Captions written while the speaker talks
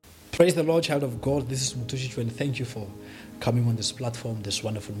Praise the Lord, child of God. This is Mothushi, Chuene. Thank you for coming on this platform this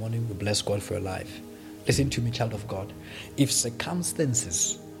wonderful morning. We bless God for your life. Listen to me, child of God. If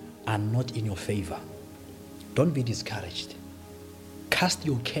circumstances are not in your favor, don't be discouraged. Cast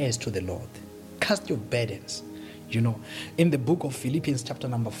your cares to the Lord. Cast your burdens. In the book of Philippians chapter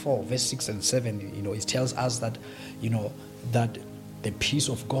number 4, verse 6 and 7, it tells us that, that the peace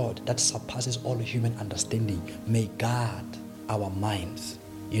of God that surpasses all human understanding may guard our minds,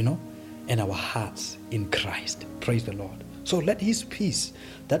 and our hearts in Christ. Praise the Lord. So let his peace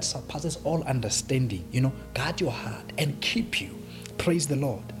that surpasses all understanding, guard your heart and keep you. Praise the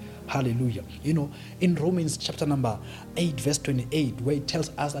Lord. Hallelujah. In Romans chapter number 8, verse 28, where it tells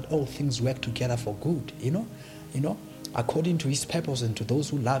us that all things work together for good, according to his purpose and to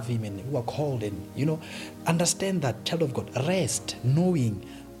those who love him and who are called, and, understand that, child of God, rest knowing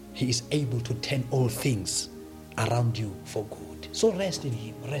he is able to turn all things around you for good. So rest in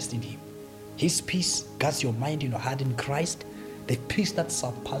him. Rest in him. His peace guards your mind in your heart in Christ, the peace that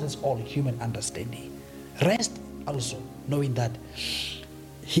surpasses all human understanding. Rest also knowing that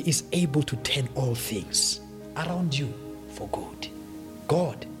he is able to turn all things around you for good.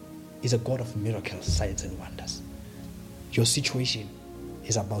 God is a God of miracles, signs, and wonders. Your situation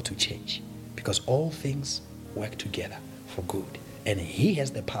is about to change because all things work together for good. And he has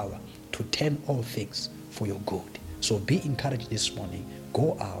the power to turn all things for your good. So be encouraged this morning.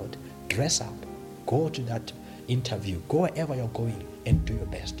 Go out, dress up, go to that interview, go wherever you're going and do your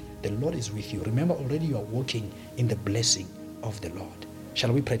best. The Lord is with you. Remember, already you are walking in the blessing of the Lord.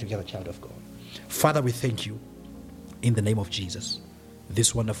 Shall we pray together, child of God? Father, we thank you in the name of Jesus.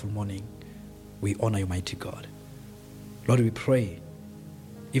 This wonderful morning, we honor you, mighty God. Lord, we pray,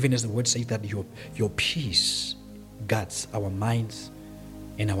 even as the word says that your peace guards our minds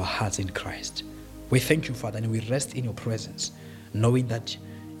and our hearts in Christ. We thank you, Father, and we rest in your presence, knowing that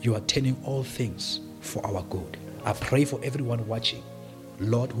you are turning all things for our good. I pray for everyone watching,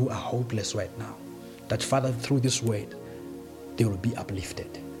 Lord, who are hopeless right now, that, Father, through this word, they will be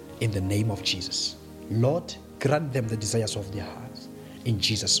uplifted in the name of Jesus. Lord, grant them the desires of their hearts. In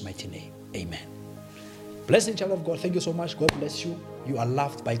Jesus' mighty name, amen. Blessed child of God, thank you so much. God bless you. You are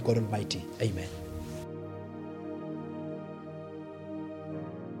loved by God Almighty. Amen.